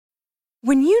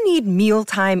When you need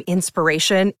mealtime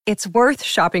inspiration, it's worth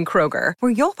shopping Kroger,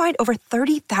 where you'll find over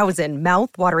 30,000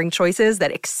 mouth-watering choices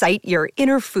that excite your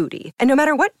inner foodie. And no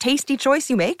matter what tasty choice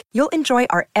you make, you'll enjoy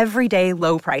our everyday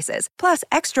low prices, plus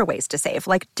extra ways to save,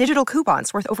 like digital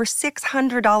coupons worth over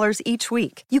 $600 each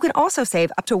week. You can also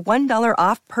save up to $1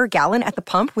 off per gallon at the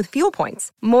pump with fuel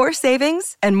points. More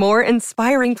savings and more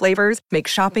inspiring flavors make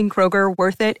shopping Kroger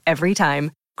worth it every time.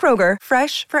 Kroger,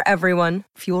 fresh for everyone.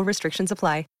 Fuel restrictions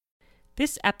apply.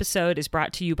 This episode is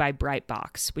brought to you by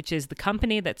Brightbox, which is the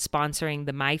company that's sponsoring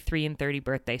the My 3 and 30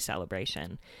 birthday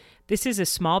celebration. This is a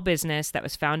small business that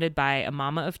was founded by a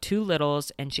mama of two littles,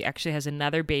 and she actually has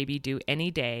another baby due any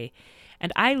day.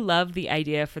 And I love the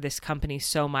idea for this company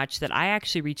so much that I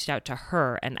actually reached out to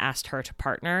her and asked her to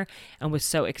partner, and was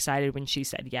so excited when she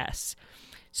said yes.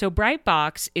 So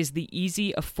Brightbox is the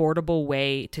easy, affordable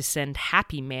way to send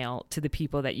happy mail to the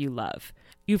people that you love.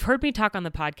 You've heard me talk on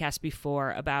the podcast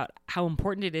before about how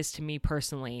important it is to me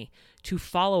personally to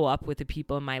follow up with the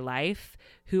people in my life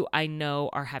who I know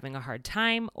are having a hard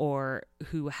time, or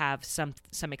who have some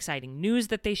exciting news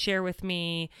that they share with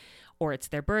me, or it's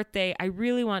their birthday. I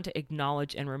really want to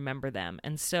acknowledge and remember them.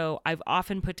 And so I've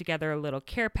often put together a little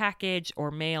care package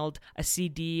or mailed a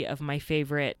CD of my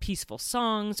favorite peaceful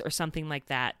songs or something like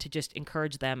that to just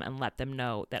encourage them and let them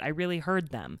know that I really heard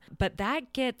them. But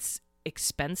that gets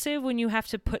expensive when you have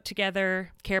to put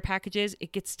together care packages.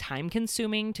 It gets time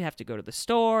consuming to have to go to the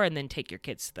store and then take your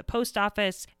kids to the post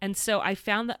office. And so I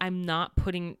found that I'm not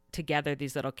putting together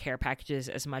these little care packages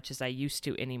as much as I used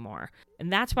to anymore.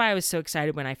 And that's why I was so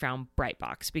excited when I found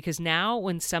Brightbox, because now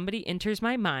when somebody enters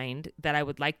my mind that I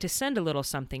would like to send a little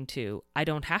something to, I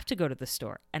don't have to go to the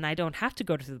store and I don't have to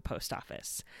go to the post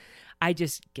office. I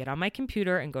just get on my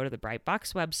computer and go to the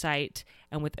Brightbox website,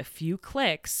 and with a few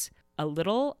clicks, a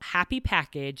little happy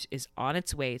package is on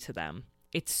its way to them.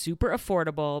 It's super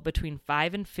affordable, between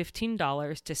 $5 and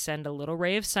 $15 to send a little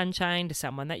ray of sunshine to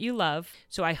someone that you love.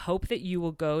 So I hope that you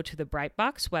will go to the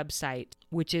Brightbox website,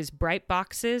 which is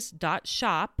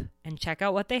brightboxes.shop, and check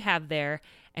out what they have there.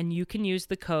 And you can use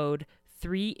the code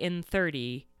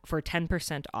 3in30 for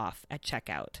 10% off at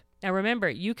checkout. Now remember,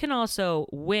 you can also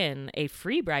win a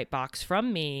free Brightbox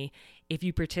from me if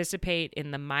you participate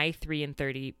in the My 3 and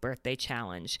 30 birthday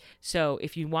challenge. So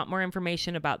if you want more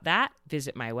information about that,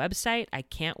 visit my website. I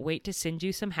can't wait to send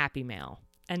you some happy mail.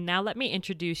 And now let me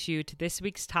introduce you to this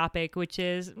week's topic, which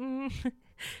is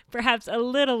perhaps a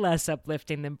little less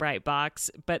uplifting than Brightbox,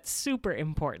 but super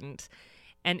important.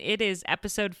 And it is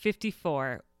episode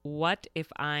 54, What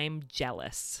If I'm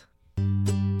Jealous?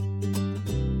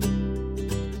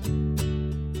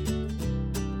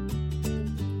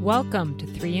 Welcome to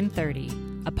 3 in 30,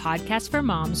 a podcast for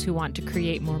moms who want to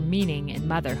create more meaning in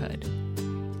motherhood.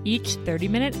 Each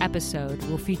 30-minute episode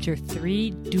will feature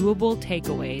 3 doable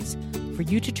takeaways for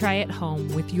you to try at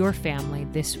home with your family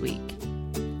this week.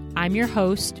 I'm your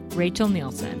host, Rachel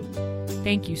Nielsen.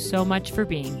 Thank you so much for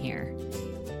being here.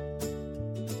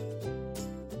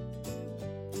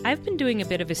 I've been doing a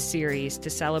bit of a series to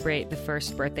celebrate the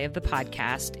first birthday of the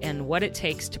podcast and what it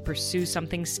takes to pursue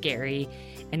something scary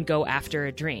and go after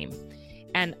a dream.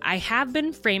 And I have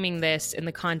been framing this in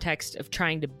the context of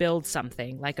trying to build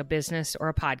something like a business or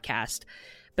a podcast.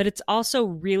 But it's also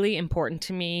really important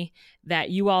to me that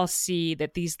you all see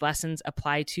that these lessons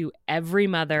apply to every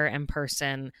mother and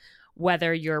person,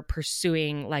 whether you're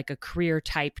pursuing like a career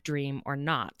type dream or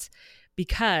not,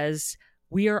 because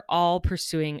we are all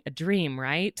pursuing a dream,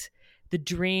 right? The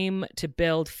dream to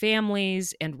build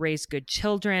families and raise good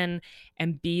children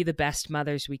and be the best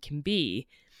mothers we can be.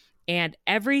 And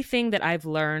everything that I've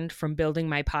learned from building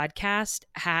my podcast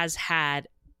has had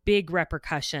big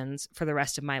repercussions for the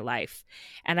rest of my life.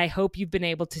 And I hope you've been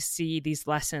able to see these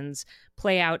lessons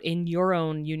play out in your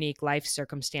own unique life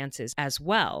circumstances as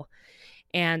well.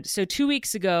 And so 2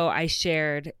 weeks ago, I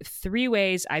shared 3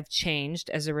 ways I've changed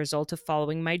as a result of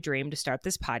following my dream to start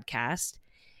this podcast.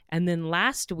 And then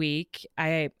last week,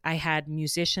 I had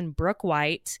musician Brooke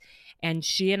White, and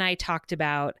she and I talked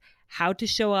about how to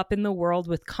show up in the world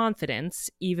with confidence,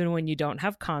 even when you don't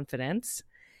have confidence.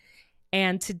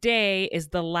 And today is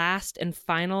the last and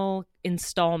final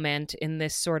installment in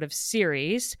this sort of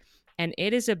series, and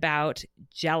it is about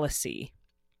jealousy.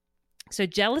 So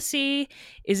jealousy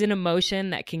is an emotion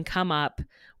that can come up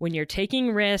when you're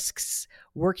taking risks,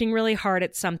 working really hard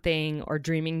at something, or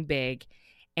dreaming big.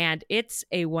 And it's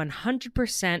a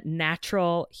 100%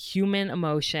 natural human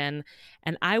emotion.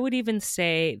 And I would even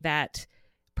say that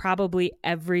probably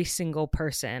every single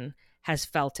person has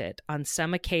felt it on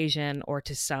some occasion or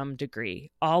to some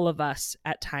degree. All of us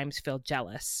at times feel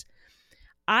jealous.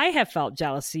 I have felt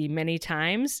jealousy many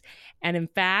times. And in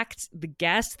fact, the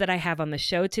guest that I have on the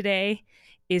show today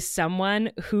is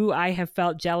someone who I have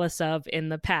felt jealous of in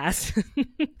the past.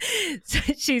 So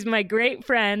she's my great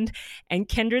friend and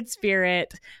kindred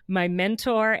spirit, my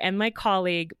mentor and my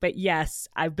colleague. But yes,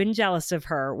 I've been jealous of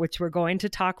her, which we're going to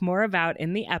talk more about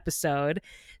in the episode.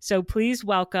 So please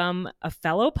welcome a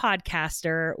fellow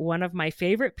podcaster, one of my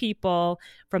favorite people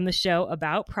from the show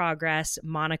About Progress,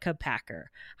 Monica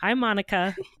Packer. Hi,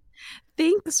 Monica.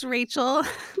 Thanks, Rachel.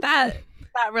 That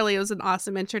really was an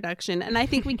awesome introduction. And I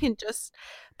think we can just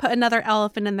put another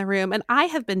elephant in the room. And I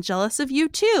have been jealous of you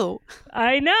too.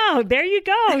 I know. There you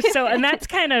go. So, and that's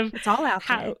kind of it's all out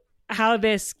how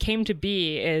this came to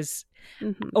be is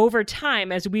over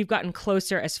time, as we've gotten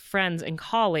closer as friends and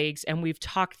colleagues, and we've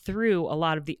talked through a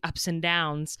lot of the ups and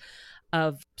downs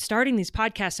of starting these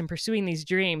podcasts and pursuing these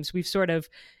dreams, we've sort of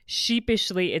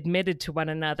sheepishly admitted to one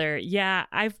another, yeah,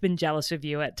 I've been jealous of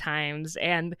you at times.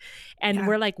 And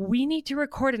we're like, we need to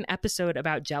record an episode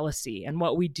about jealousy and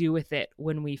what we do with it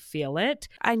when we feel it.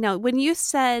 I know. When you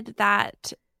said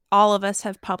that all of us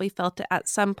have probably felt it at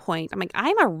some point, I'm like,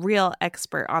 I'm a real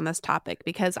expert on this topic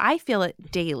because I feel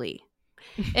it daily.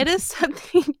 It is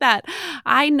something that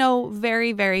I know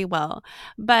very, very well.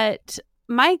 But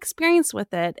my experience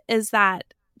with it is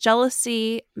that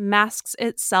jealousy masks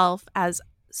itself as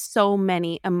so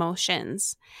many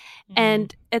emotions.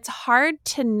 And it's hard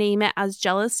to name it as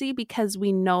jealousy because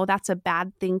we know that's a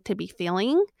bad thing to be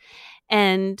feeling.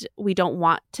 And we don't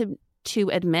want to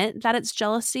admit that it's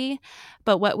jealousy.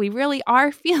 But what we really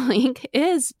are feeling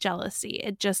is jealousy.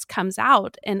 It just comes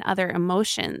out in other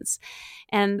emotions.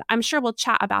 And I'm sure we'll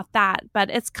chat about that. But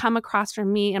it's come across for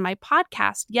me in my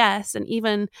podcast, yes. And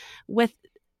even with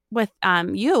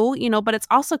you know, but it's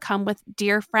also come with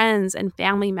dear friends and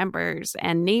family members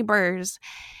and neighbors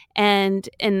and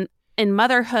in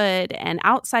motherhood and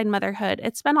outside motherhood.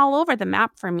 It's been all over the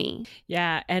map for me.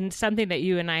 Yeah. And something that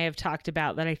you and I have talked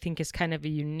about that I think is kind of a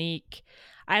unique,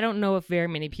 I don't know if very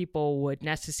many people would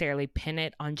necessarily pin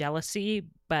it on jealousy,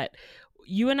 but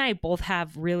you and I both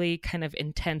have really kind of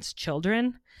intense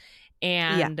children.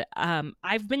 And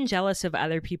I've been jealous of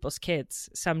other people's kids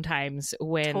sometimes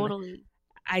when Totally.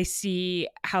 I see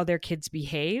how their kids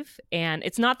behave. And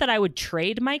it's not that I would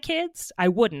trade my kids. I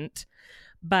wouldn't.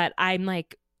 But I'm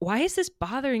like, why is this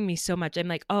bothering me so much? I'm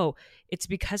like, oh, it's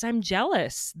because I'm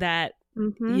jealous that,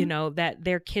 you know, that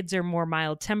their kids are more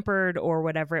mild-tempered or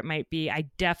whatever it might be. I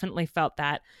definitely felt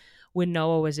that when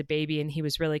Noah was a baby and he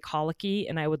was really colicky.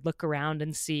 And I would look around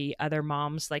and see other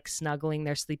moms like snuggling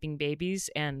their sleeping babies.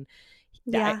 And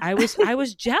I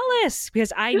was jealous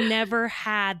because I never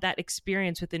had that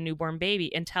experience with a newborn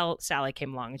baby until Sally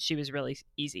came along and she was really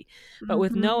easy. But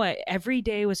with Noah, every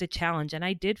day was a challenge and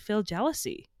I did feel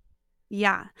jealousy.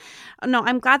 Yeah. No,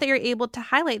 I'm glad that you're able to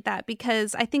highlight that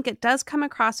because I think it does come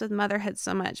across with motherhood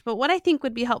so much. But what I think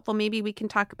would be helpful, maybe we can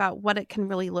talk about what it can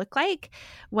really look like,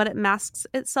 what it masks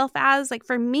itself as. Like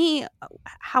for me,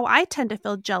 how I tend to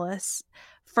feel jealous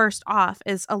first off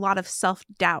is a lot of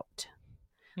self-doubt.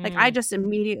 Like I just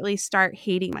immediately start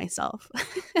hating myself,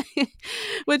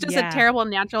 which is a terrible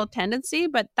natural tendency.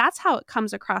 But that's how it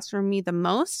comes across for me the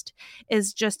most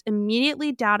is just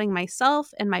immediately doubting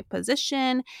myself and my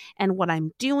position and what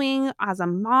I'm doing as a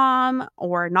mom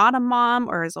or not a mom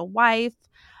or as a wife,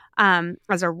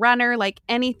 as a runner, like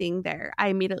anything there. I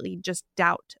immediately just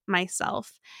doubt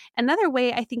myself. Another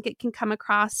way I think it can come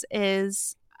across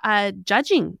is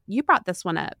judging. You brought this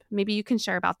one up. Maybe you can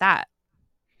share about that.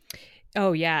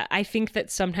 Oh, yeah. I think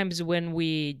that sometimes when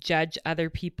we judge other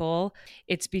people,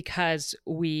 it's because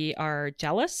we are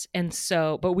jealous. And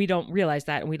so, but we don't realize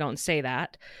that and we don't say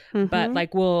that. But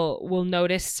like we'll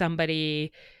notice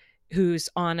somebody who's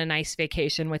on a nice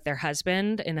vacation with their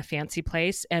husband in a fancy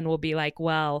place and we'll be like,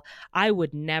 well, I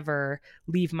would never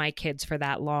leave my kids for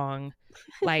that long.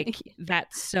 Like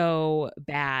that's so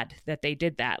bad that they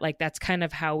did that. Like that's kind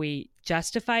of how we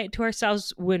justify it to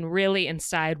ourselves when really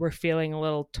inside we're feeling a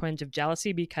little twinge of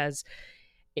jealousy because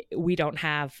we don't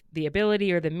have the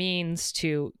ability or the means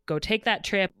to go take that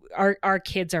trip. Our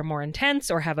kids are more intense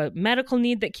or have a medical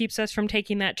need that keeps us from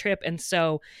taking that trip. And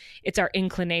so it's our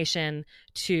inclination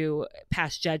to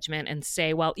pass judgment and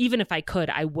say, well, even if I could,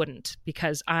 I wouldn't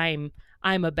because I'm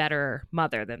a better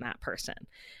mother than that person.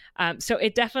 So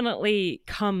it definitely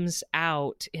comes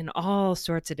out in all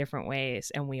sorts of different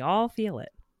ways and we all feel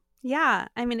it. Yeah.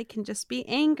 I mean, it can just be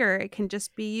anger. It can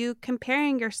just be you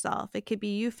comparing yourself. It could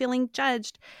be you feeling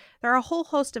judged. There are a whole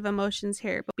host of emotions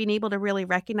here, but being able to really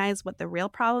recognize what the real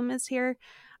problem is here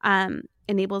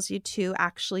enables you to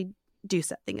actually do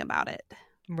something about it.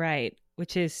 Right.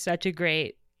 Which is such a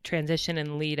great transition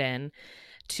and lead in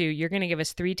you're going to give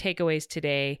us 3 takeaways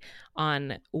today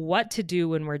on what to do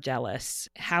when we're jealous,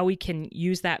 how we can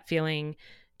use that feeling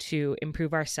to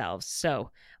improve ourselves. So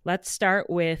let's start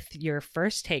with your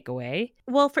first takeaway.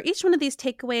 Well, for each one of these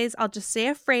takeaways, I'll just say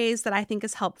a phrase that I think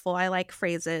is helpful. I like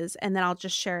phrases. And then I'll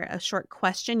just share a short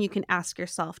question you can ask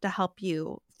yourself to help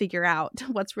you figure out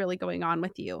what's really going on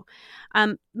with you.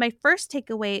 My first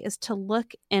takeaway is to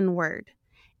look inward.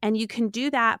 And you can do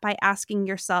that by asking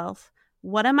yourself,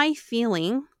 what am I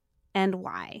feeling and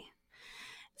why?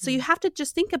 So you have to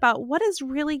just think about what is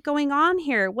really going on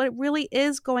here, what really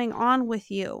is going on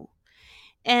with you,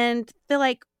 and feel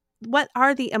like, what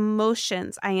are the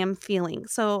emotions I am feeling?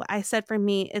 So I said for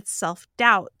me, it's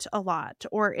self-doubt a lot,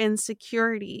 or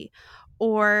insecurity,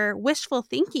 or wishful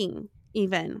thinking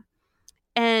even.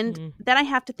 And then I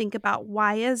have to think about,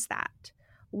 why is that?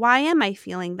 Why am I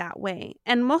feeling that way?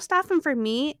 And most often for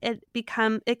me, it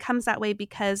comes that way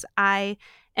because I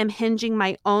am hinging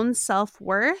my own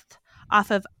self-worth off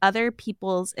of other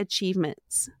people's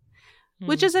achievements,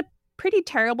 which is a pretty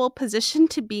terrible position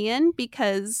to be in,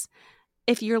 because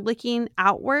if you're looking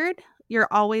outward, you're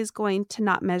always going to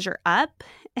not measure up,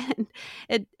 and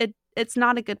it's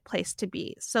not a good place to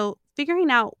be. So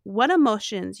figuring out what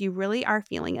emotions you really are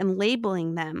feeling and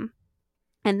labeling them,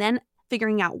 and then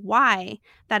figuring out why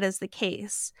that is the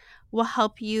case, will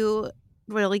help you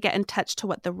really get in touch to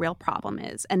what the real problem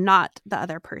is and not the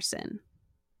other person.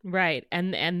 Right.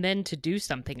 And then to do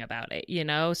something about it,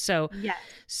 So, yes.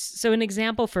 So an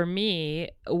example for me,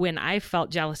 when I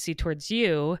felt jealousy towards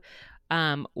you,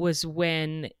 was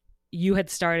when you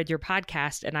had started your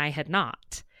podcast and I had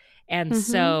not. And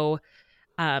so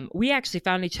we actually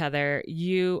found each other.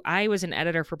 I was an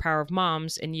editor for Power of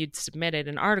Moms, and you'd submitted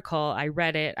an article. I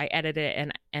read it, I edited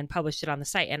it, and published it on the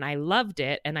site. And I loved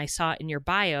it. And I saw in your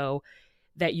bio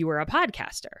that you were a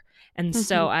podcaster. And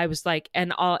so I was like,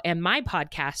 and my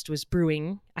podcast was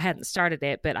brewing. I hadn't started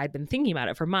it, but I'd been thinking about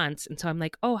it for months. And so I'm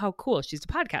like, oh, how cool. She's a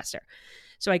podcaster.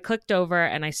 So I clicked over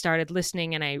and I started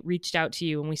listening, and I reached out to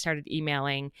you and we started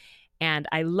emailing, and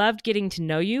I loved getting to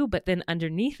know you. But then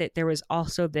underneath it, there was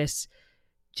also this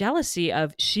jealousy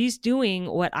of, she's doing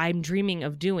what I'm dreaming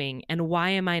of doing, and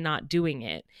why am I not doing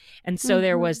it? And so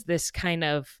there was this kind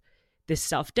of this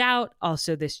self-doubt,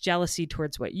 also this jealousy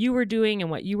towards what you were doing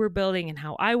and what you were building and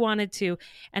how I wanted to.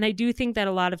 And I do think that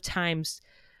a lot of times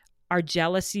our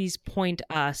jealousies point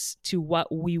us to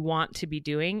what we want to be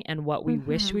doing and what we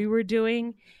wish we were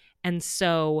doing. And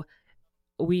so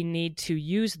we need to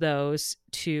use those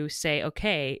to say,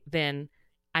 okay, then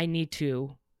I need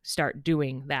to start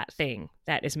doing that thing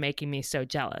that is making me so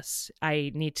jealous.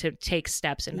 I need to take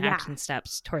steps and action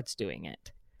steps towards doing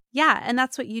it. Yeah, and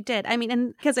that's what you did. I mean,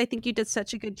 and because I think you did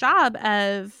such a good job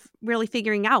of really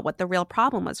figuring out what the real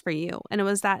problem was for you. And it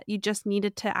was that you just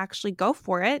needed to actually go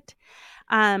for it.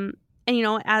 And,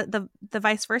 the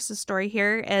vice versa story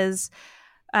here is,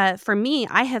 for me,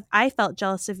 I felt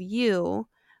jealous of you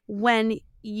when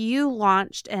you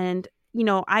launched, and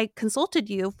I consulted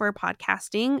you for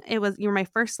podcasting. You were my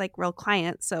first real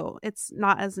client. So it's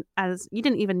not as you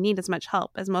didn't even need as much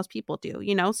help as most people do,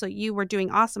 so you were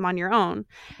doing awesome on your own.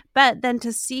 But then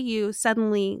to see you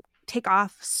suddenly take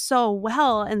off so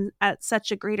well and at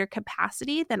such a greater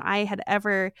capacity than I had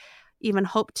ever even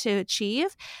hoped to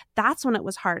achieve, that's when it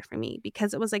was hard for me,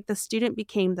 because it was like the student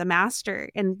became the master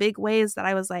in big ways that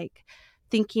I was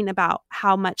thinking about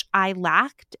how much I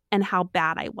lacked and how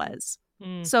bad I was.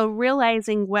 So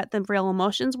realizing what the real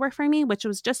emotions were for me, which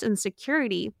was just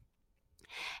insecurity,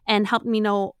 and helped me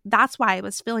know that's why I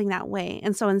was feeling that way.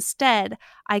 And so instead,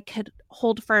 I could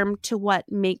hold firm to what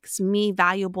makes me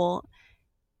valuable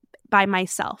by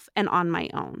myself and on my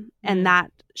own. And that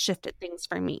shifted things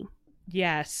for me.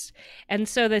 Yes. And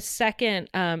so the second,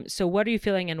 so what are you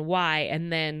feeling and why?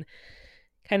 And then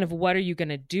kind of what are you going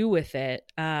to do with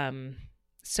it?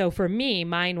 So for me,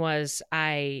 mine was,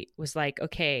 I was like,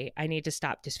 okay, I need to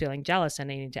stop just feeling jealous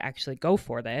and I need to actually go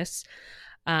for this.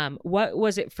 What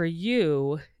was it for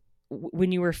you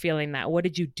when you were feeling that? What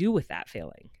did you do with that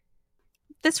feeling?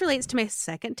 This relates to my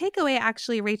second takeaway,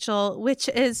 actually, Rachel, which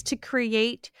is to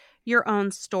create your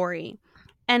own story.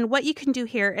 And what you can do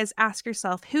here is ask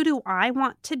yourself, who do I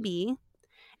want to be?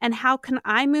 And how can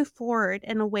I move forward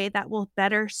in a way that will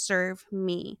better serve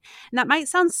me? And that might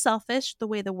sound selfish the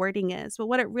way the wording is, but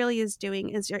what it really is doing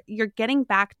is you're getting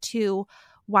back to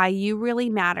why you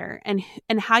really matter, and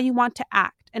how you want to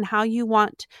act and how you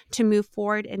want to move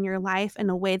forward in your life in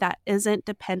a way that isn't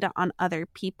dependent on other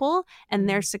people and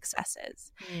their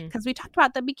successes. Because we talked about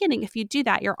at the beginning, if you do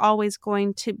that, you're always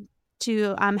going to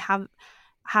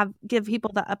give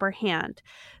people the upper hand.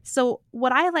 So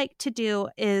what I like to do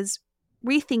is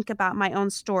rethink about my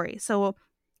own story. So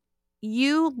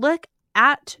you look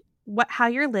at how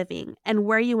you're living and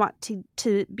where you want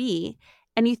to be,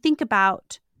 and you think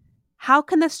about, how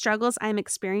can the struggles I'm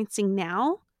experiencing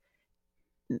now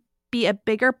be a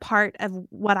bigger part of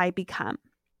what I become?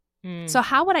 So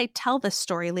how would I tell this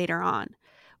story later on?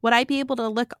 Would I be able to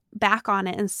look back on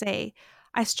it and say,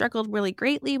 I struggled really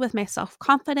greatly with my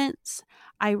self-confidence.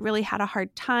 I really had a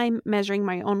hard time measuring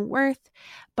my own worth.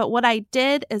 But what I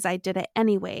did is I did it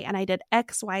anyway, and I did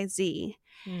X, Y, Z.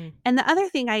 And the other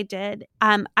thing I did,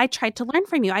 I tried to learn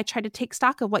from you. I tried to take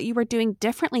stock of what you were doing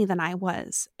differently than I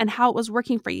was and how it was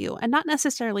working for you, and not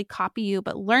necessarily copy you,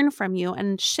 but learn from you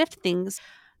and shift things.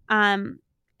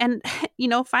 And,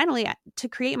 finally, to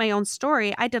create my own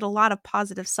story, I did a lot of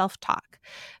positive self-talk.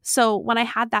 So when I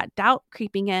had that doubt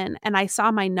creeping in and I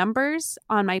saw my numbers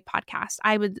on my podcast,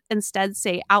 I would instead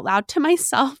say out loud to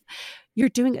myself, you're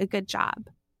doing a good job.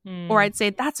 Or I'd say,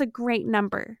 that's a great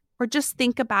number. Or just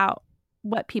think about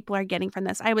what people are getting from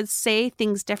this. I would say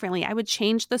things differently. I would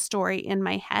change the story in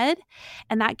my head.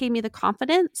 And that gave me the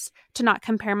confidence to not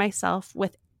compare myself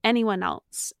with anyone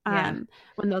else when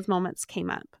those moments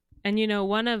came up. And,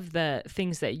 one of the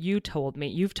things that you've taught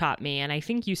me, and I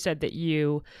think you said that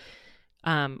you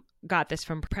got this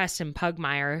from Preston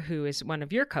Pugmire, who is one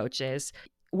of your coaches,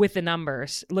 with the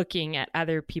numbers, looking at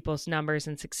other people's numbers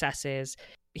and successes.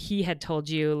 He had told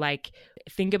you, like,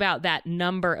 think about that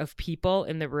number of people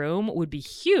in the room would be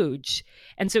huge.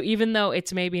 And so even though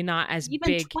it's maybe not as even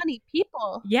big, 20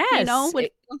 people, yes, would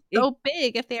feel so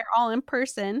big if they're all in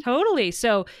person. Totally.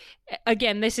 So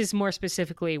again, this is more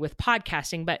specifically with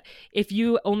podcasting, but if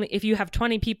you have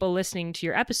 20 people listening to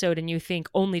your episode and you think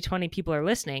only 20 people are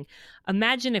listening,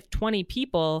 imagine if 20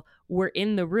 people were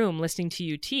in the room listening to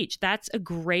you teach. That's a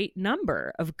great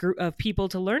number of people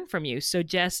to learn from you. So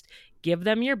just give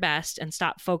them your best and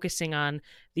stop focusing on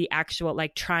the actual,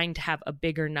 like, trying to have a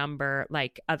bigger number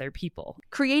like other people.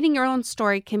 Creating your own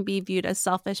story can be viewed as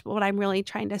selfish, but what I'm really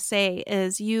trying to say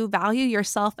is you value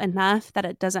yourself enough that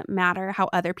it doesn't matter how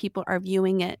other people are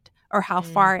viewing it or how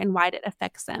far and wide it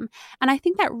affects them. And I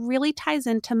think that really ties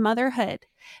into motherhood,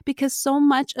 because so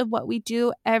much of what we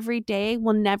do every day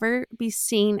will never be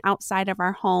seen outside of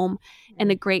our home in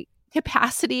a great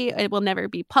capacity. It will never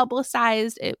be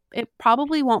publicized. It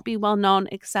probably won't be well known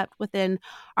except within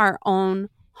our own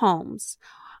homes.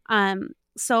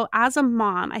 So as a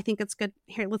mom, I think it's good.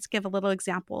 Here, let's give a little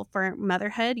example for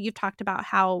motherhood. You talked about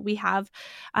how we have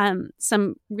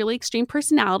some really extreme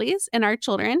personalities in our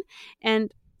children.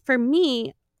 And for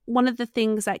me, one of the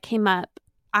things that came up,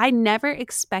 I never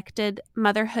expected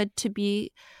motherhood to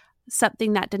be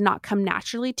something that did not come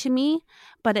naturally to me,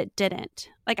 but it didn't.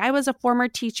 Like, I was a former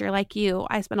teacher like you.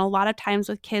 I spent a lot of times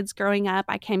with kids growing up.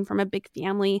 I came from a big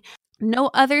family. No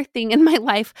other thing in my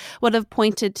life would have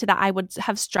pointed to that I would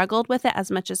have struggled with it as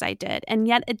much as I did. And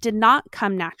yet it did not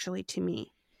come naturally to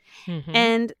me.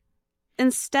 And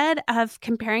instead of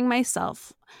comparing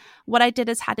myself, what I did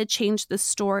is had to change the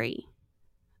story.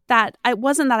 That it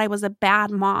wasn't that I was a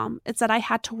bad mom. It's that I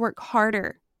had to work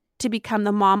harder to become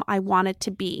the mom I wanted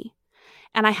to be.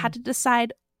 And I had to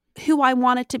decide who I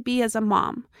wanted to be as a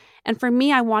mom. And for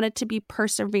me, I wanted to be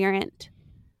perseverant.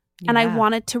 And I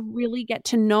wanted to really get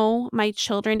to know my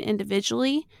children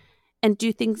individually and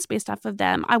do things based off of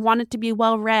them. I wanted to be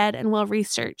well-read and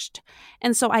well-researched.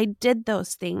 And so I did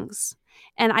those things.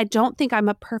 And I don't think I'm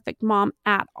a perfect mom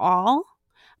at all,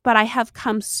 but I have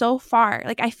come so far.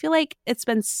 Like, I feel like it's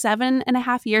been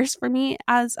 7.5 years for me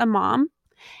as a mom.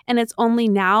 And it's only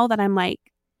now that I'm like,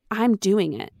 I'm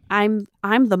doing it. I'm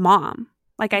the mom.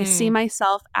 Like, I see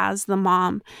myself as the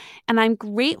mom. And I'm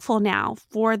grateful now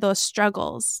for those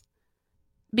struggles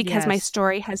because my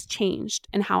story has changed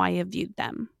in how I have viewed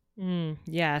them.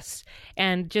 Yes.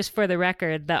 And just for the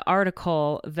record, the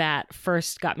article that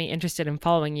first got me interested in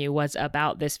following you was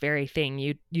about this very thing.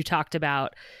 You talked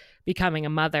about becoming a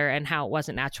mother and how it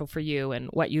wasn't natural for you and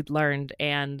what you'd learned.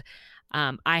 And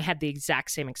I had the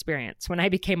exact same experience when I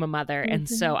became a mother. And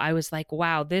so I was like,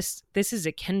 wow, this is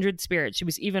a kindred spirit. She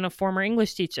was even a former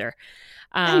English teacher.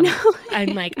 I'm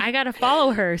like, I got to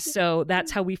follow her. So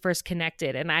that's how we first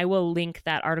connected. And I will link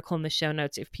that article in the show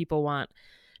notes if people want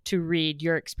to read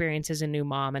your experience as a new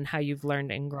mom and how you've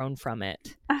learned and grown from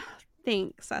it.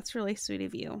 Thanks. That's really sweet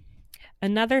of you.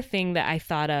 Another thing that I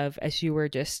thought of as you were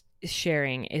just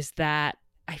sharing is that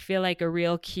I feel like a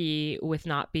real key with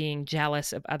not being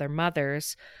jealous of other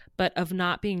mothers, but of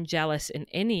not being jealous in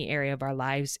any area of our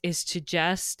lives, is to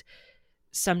just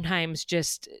sometimes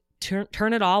just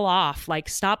turn it all off. Like,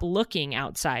 stop looking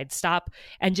outside, stop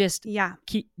and just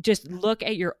look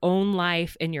at your own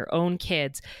life and your own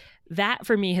kids. That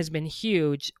for me has been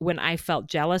huge when I felt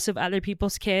jealous of other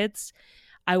people's kids.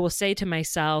 I will say to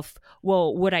myself,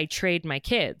 well, would I trade my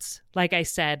kids? Like I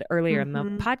said earlier in the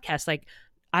podcast, like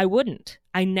I wouldn't.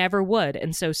 I never would.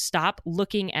 And so stop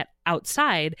looking at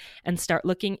outside and start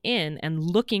looking in and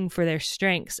looking for their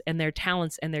strengths and their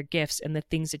talents and their gifts and the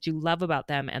things that you love about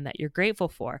them and that you're grateful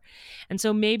for. And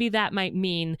so maybe that might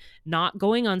mean not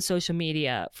going on social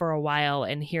media for a while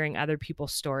and hearing other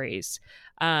people's stories.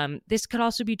 This could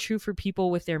also be true for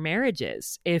people with their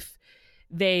marriages. If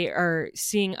they are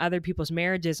seeing other people's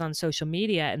marriages on social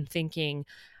media and thinking,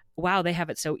 wow, they have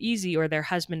it so easy, or their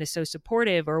husband is so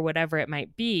supportive, or whatever it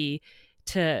might be,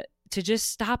 to just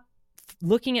stop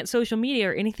looking at social media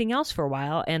or anything else for a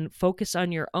while and focus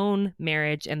on your own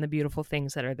marriage and the beautiful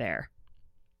things that are there.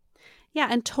 Yeah,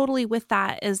 and totally with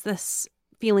that is this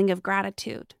feeling of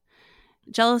gratitude.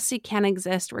 Jealousy can't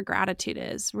exist where gratitude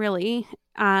is, really.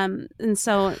 And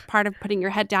so part of putting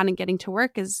your head down and getting to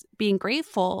work is being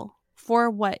grateful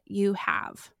for what you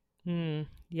have.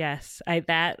 Yes,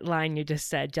 that line you just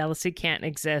said, jealousy can't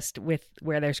exist with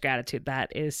where there's gratitude.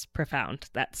 That is profound.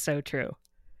 That's so true.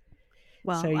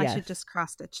 Well, so, I should just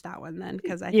cross stitch that one then,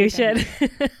 because you should.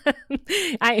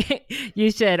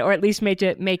 You should, or at least make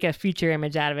a future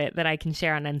image out of it that I can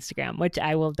share on Instagram, which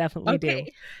I will definitely do.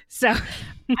 So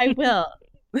I will.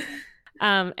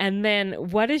 And then,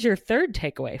 what is your third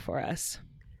takeaway for us?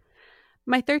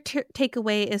 My third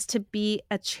takeaway is to be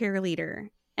a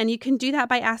cheerleader. And you can do that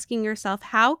by asking yourself,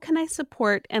 how can I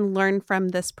support and learn from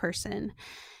this person?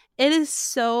 It is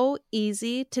so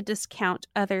easy to discount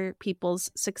other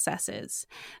people's successes.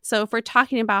 So if we're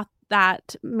talking about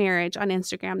that marriage on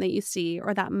Instagram that you see,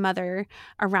 or that mother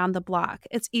around the block,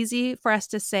 it's easy for us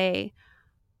to say,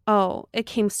 oh, it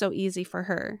came so easy for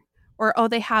her. Or, oh,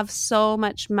 they have so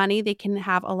much money, they can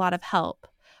have a lot of help.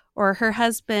 Or her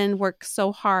husband works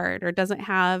so hard or doesn't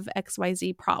have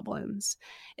XYZ problems.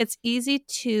 It's easy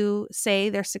to say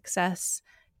their success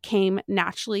came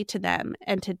naturally to them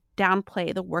and to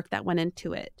downplay the work that went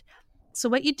into it. So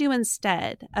what you do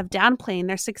instead of downplaying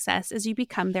their success is you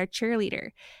become their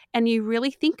cheerleader, and you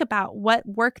really think about what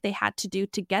work they had to do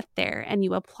to get there, and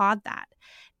you applaud that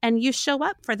and you show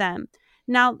up for them.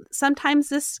 Now, sometimes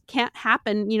this can't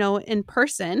happen, in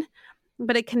person,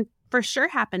 but it can for sure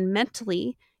happen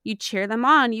mentally. You cheer them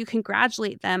on, you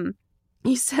congratulate them,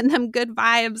 you send them good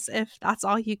vibes if that's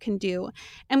all you can do.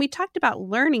 And we talked about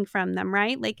learning from them,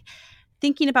 right? Like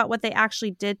thinking about what they actually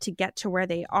did to get to where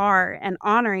they are and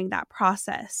honoring that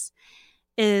process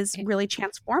is really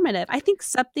transformative. I think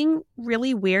something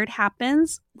really weird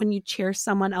happens when you cheer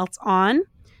someone else on.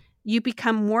 You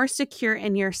become more secure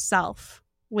in yourself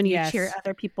when you cheer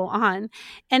other people on.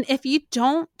 And if you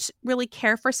don't really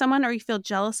care for someone or you feel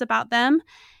jealous about them,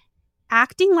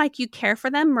 acting like you care for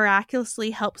them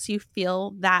miraculously helps you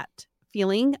feel that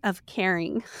feeling of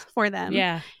caring for them.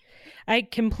 Yeah, I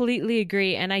completely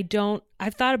agree. And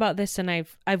I've thought about this and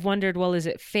I've wondered, well, is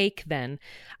it fake then?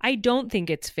 I don't think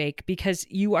it's fake, because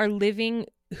you are living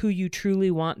who you truly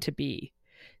want to be.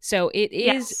 So it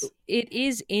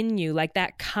is in you, like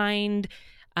that kind,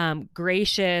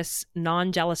 gracious,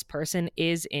 non-jealous person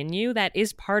is in you. That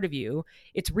is part of you.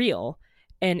 It's real.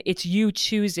 And it's you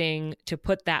choosing to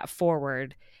put that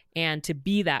forward and to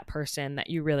be that person that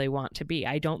you really want to be.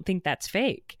 I don't think that's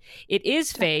fake. It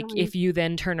is fake if you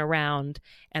then turn around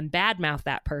and badmouth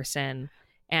that person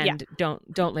and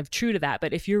don't live true to that.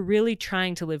 But if you're really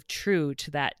trying to live true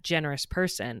to that generous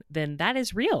person, then that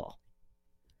is real.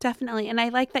 Definitely. And I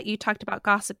like that you talked about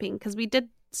gossiping, because we did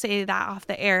say that off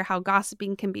the air, how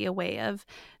gossiping can be a way of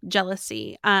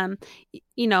jealousy.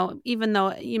 Even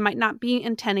though you might not be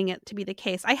intending it to be the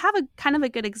case. I have a kind of a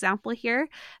good example here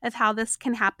of how this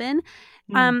can happen.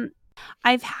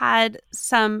 I've had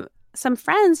some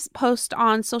friends post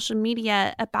on social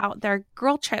media about their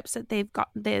girl trips that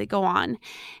they go on.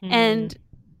 And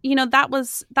that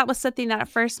was something that at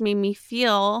first made me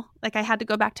feel like I had to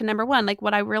go back to number one. Like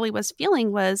what I really was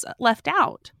feeling was left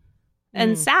out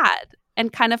and sad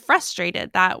and kind of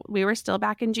frustrated that we were still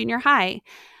back in junior high.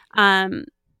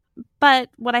 But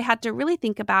what I had to really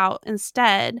think about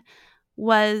instead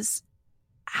was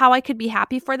how I could be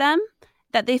happy for them,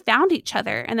 that they found each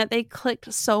other and that they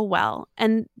clicked so well.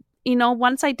 And,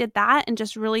 once I did that and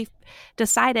just really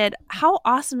decided, how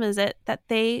awesome is it that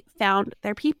they found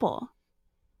their people?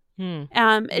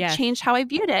 It changed how I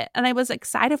viewed it. And I was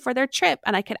excited for their trip,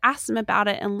 and I could ask them about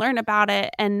it and learn about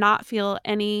it and not feel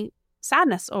any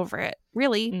sadness over it,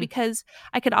 really, because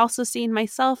I could also see in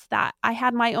myself that I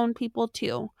had my own people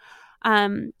too.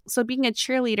 So being a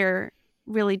cheerleader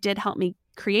really did help me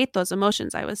create those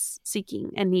emotions I was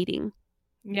seeking and needing.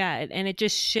 Yeah. And it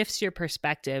just shifts your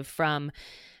perspective from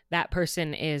that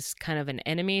person is kind of an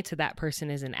enemy to that person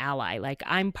is an ally. Like,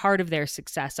 I'm part of their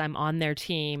success. I'm on their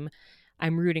team.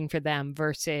 I'm rooting for them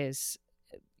versus,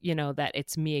 that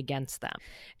it's me against them.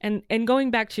 And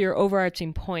going back to your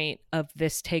overarching point of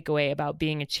this takeaway about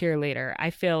being a cheerleader,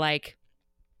 I feel like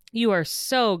you are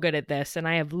so good at this. And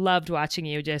I have loved watching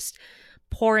you just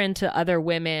pour into other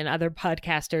women, other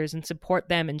podcasters, and support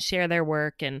them and share their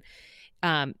work. And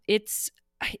it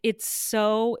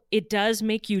does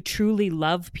make you truly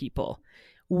love people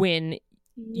when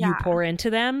you pour into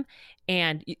them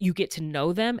and you get to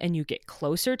know them and you get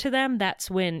closer to them. That's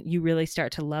when you really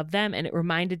start to love them. And it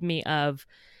reminded me of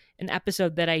an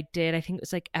episode that I did, I think it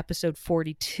was like episode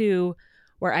 42,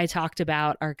 where I talked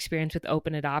about our experience with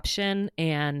open adoption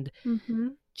and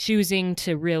choosing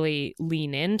to really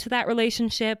lean into that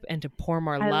relationship and to pour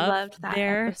more love there. I loved that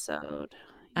episode.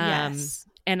 Yes.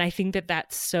 And I think that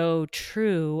that's so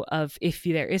true of if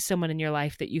there is someone in your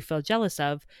life that you feel jealous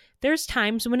of, there's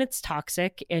times when it's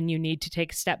toxic and you need to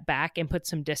take a step back and put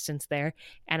some distance there.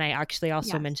 And I actually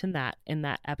also mentioned that in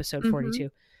that episode 42.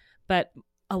 But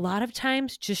a lot of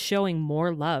times just showing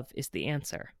more love is the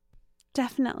answer.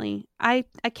 Definitely. I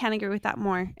can't agree with that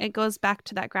more. It goes back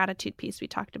to that gratitude piece we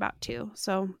talked about too.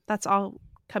 So that's all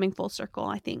coming full circle,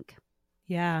 I think.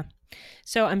 Yeah.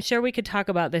 So I'm sure we could talk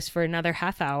about this for another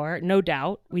half hour. No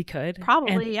doubt we could.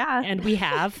 Probably, yeah. And we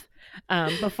have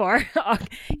before,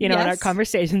 in our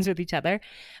conversations with each other.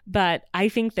 But I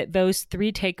think that those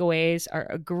 3 takeaways are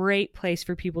a great place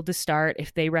for people to start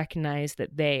if they recognize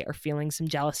that they are feeling some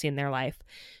jealousy in their life.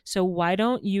 So why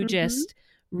don't you just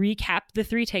recap the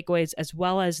 3 takeaways as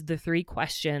well as the 3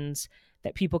 questions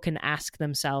that people can ask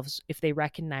themselves if they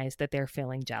recognize that they're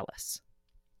feeling jealous?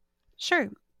 Sure.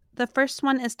 The first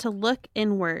one is to look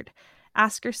inward.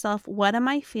 Ask yourself, what am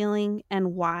I feeling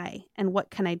and why? And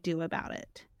what can I do about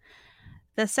it?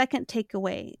 The second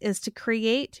takeaway is to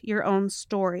create your own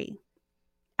story.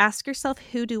 Ask yourself,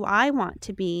 who do I want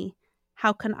to be?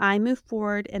 How can I move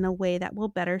forward in a way that will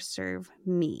better serve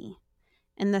me?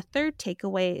 And the third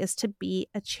takeaway is to be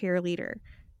a cheerleader.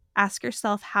 Ask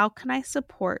yourself, how can I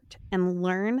support and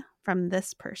learn from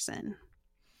this person?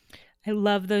 I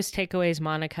love those takeaways,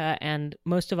 Monica. And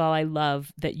most of all, I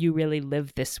love that you really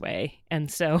live this way.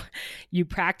 And so you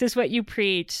practice what you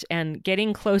preach, and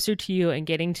getting closer to you and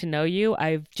getting to know you.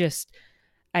 I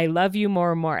love you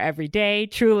more and more every day.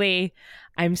 Truly,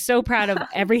 I'm so proud of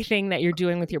everything that you're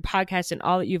doing with your podcast and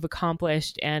all that you've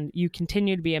accomplished. And you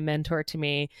continue to be a mentor to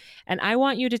me. And I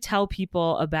want you to tell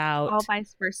people about... All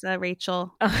vice versa,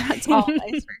 Rachel. That's all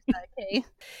vice versa, okay?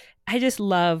 I just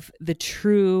love the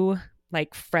true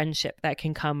friendship that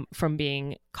can come from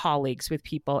being colleagues with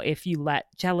people if you let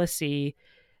jealousy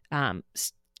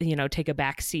take a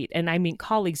back seat. And I mean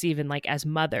colleagues even as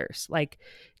mothers,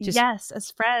 yes,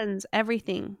 as friends,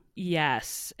 everything.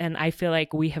 Yes. And I feel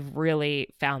like we have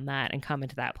really found that and come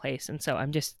into that place. And so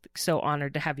I'm just so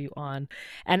honored to have you on.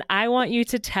 And I want you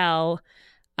to tell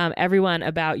everyone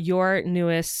about your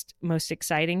newest, most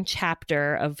exciting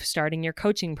chapter of starting your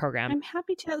coaching program. I'm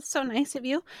happy to. That's so nice of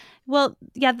you. Well,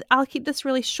 yeah, I'll keep this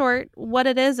really short. What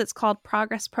it is, it's called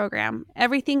Progress Program.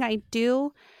 Everything I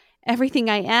do, everything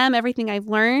I am, everything I've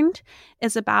learned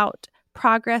is about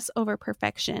progress over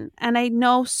perfection. And I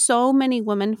know so many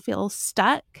women feel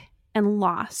stuck and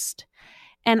lost.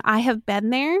 And I have been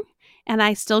there, and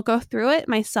I still go through it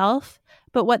myself.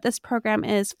 But what this program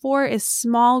is for is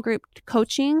small group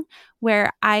coaching,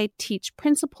 where I teach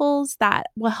principles that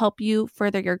will help you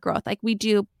further your growth. We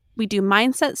do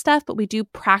mindset stuff, but we do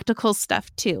practical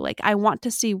stuff too. I want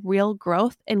to see real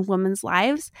growth in women's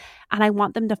lives, and I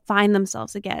want them to find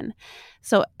themselves again.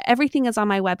 So everything is on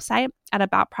my website at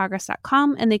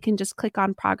aboutprogress.com, and they can just click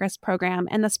on Progress Program.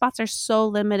 And the spots are so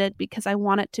limited because I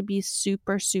want it to be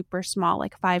super, super small,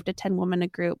 5 to 10 women a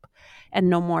group and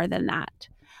no more than that.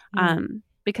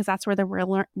 Because that's where the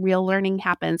real learning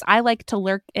happens. I like to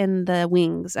lurk in the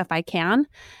wings if I can.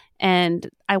 And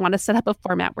I want to set up a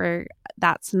format where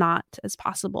that's not as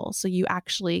possible, so you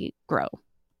actually grow.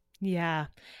 Yeah.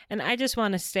 And I just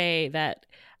want to say that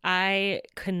I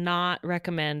could not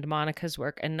recommend Monica's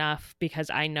work enough, because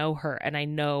I know her and I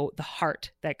know the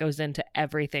heart that goes into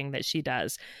everything that she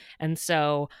does. And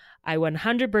so I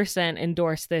 100%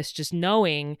 endorse this, just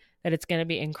knowing that it's going to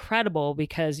be incredible,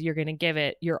 because you're going to give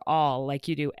it your all, like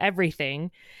you do everything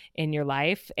in your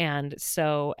life. And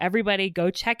so everybody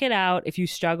go check it out. If you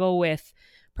struggle with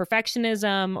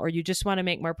perfectionism, or you just want to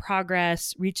make more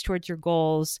progress, reach towards your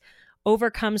goals,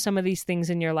 overcome some of these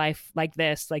things in your life like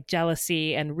this, like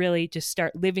jealousy, and really just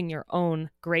start living your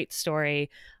own great story,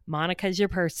 Monica's your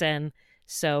person.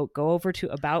 So go over to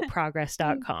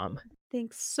aboutprogress.com.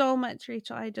 Thanks so much,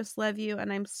 Rachel. I just love you,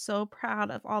 and I'm so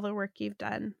proud of all the work you've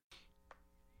done.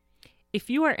 If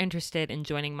you are interested in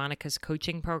joining Monica's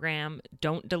coaching program,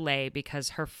 don't delay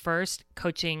because her first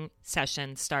coaching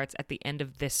session starts at the end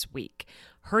of this week.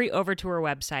 Hurry over to her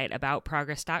website,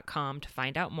 aboutprogress.com, to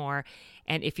find out more.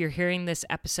 And if you're hearing this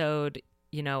episode,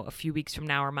 a few weeks from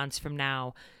now or months from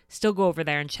now, still go over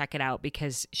there and check it out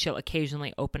because she'll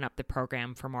occasionally open up the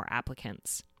program for more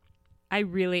applicants. I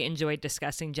really enjoyed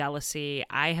discussing jealousy.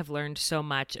 I have learned so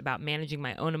much about managing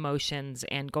my own emotions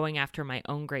and going after my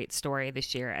own great story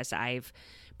this year as I've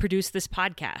produced this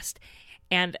podcast.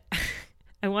 And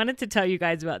I wanted to tell you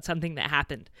guys about something that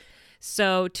happened.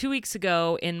 So 2 weeks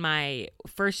ago in my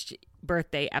first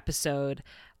birthday episode,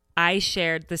 I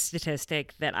shared the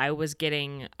statistic that I was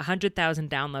getting 100,000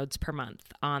 downloads per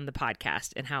month on the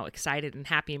podcast and how excited and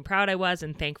happy and proud I was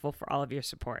and thankful for all of your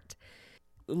support.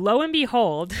 Lo and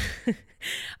behold,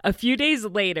 a few days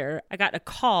later, I got a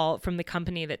call from the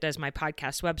company that does my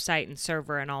podcast website and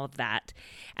server and all of that.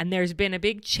 And there's been a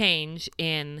big change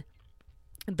in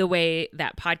the way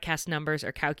that podcast numbers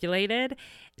are calculated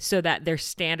so that they're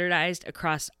standardized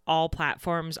across all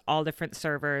platforms, all different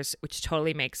servers, which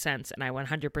totally makes sense and I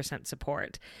 100%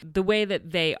 support. The way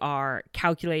that they are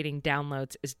calculating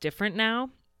downloads is different now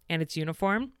and it's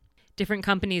uniform. Different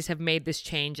companies have made this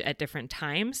change at different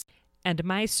times. And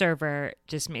my server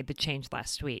just made the change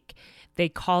last week. They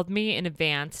called me in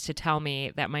advance to tell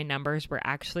me that my numbers were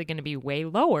actually going to be way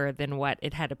lower than what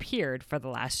it had appeared for the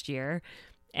last year.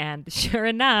 And sure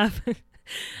enough,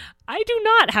 I do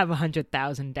not have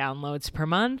 100,000 downloads per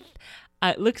month.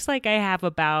 It looks like I have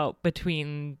about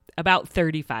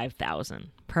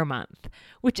 35,000 per month,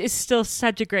 which is still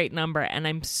such a great number. And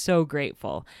I'm so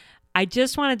grateful. I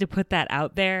just wanted to put that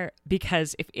out there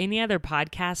because if any other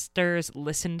podcasters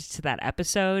listened to that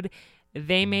episode,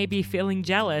 they may be feeling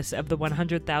jealous of the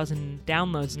 100,000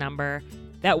 downloads number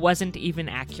that wasn't even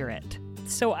accurate.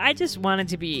 So I just wanted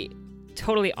to be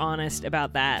totally honest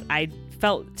about that. I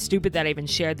felt stupid that I even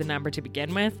shared the number to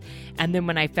begin with. And then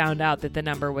when I found out that the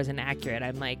number was inaccurate,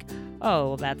 I'm like, oh,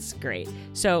 well, that's great.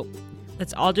 So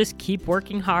let's all just keep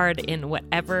working hard in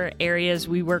whatever areas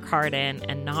we work hard in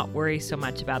and not worry so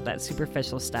much about that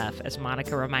superficial stuff, as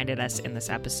Monica reminded us in this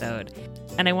episode.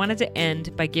 And I wanted to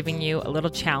end by giving you a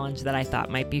little challenge that I thought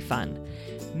might be fun.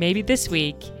 Maybe this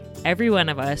week, every one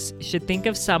of us should think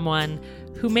of someone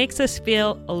who makes us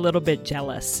feel a little bit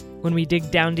jealous. When we dig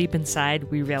down deep inside,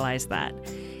 we realize that.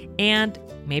 And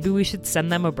maybe we should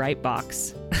send them a bright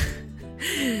box.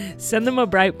 Send them a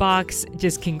bright box,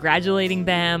 just congratulating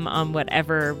them on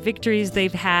whatever victories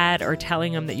they've had, or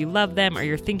telling them that you love them, or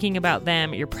you're thinking about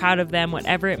them, or you're proud of them,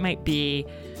 whatever it might be.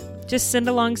 Just send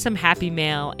along some happy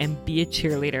mail and be a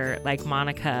cheerleader like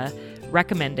Monica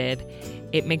recommended.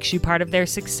 It makes you part of their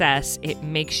success. It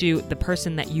makes you the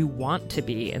person that you want to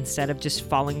be instead of just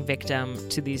falling victim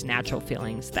to these natural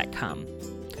feelings that come.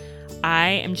 I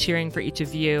am cheering for each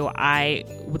of you. I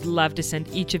would love to send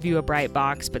each of you a bright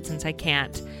box, but since I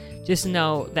can't, just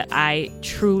know that I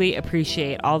truly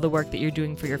appreciate all the work that you're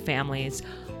doing for your families,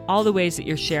 all the ways that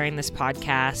you're sharing this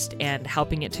podcast and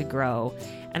helping it to grow.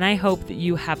 And I hope that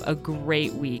you have a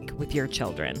great week with your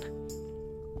children.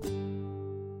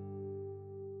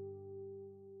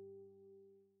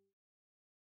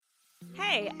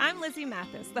 Hey, I'm Lizzie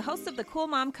Mathis, the host of the Cool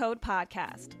Mom Code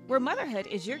podcast, where motherhood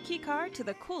is your key card to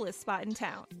the coolest spot in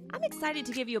town. I'm excited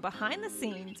to give you a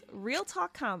behind-the-scenes, real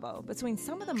talk combo between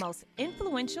some of the most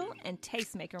influential and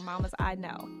tastemaker mamas I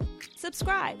know.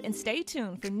 Subscribe and stay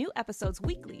tuned for new episodes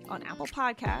weekly on Apple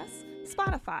Podcasts,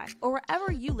 Spotify, or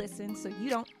wherever you listen so you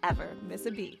don't ever miss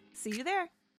a beat. See you there.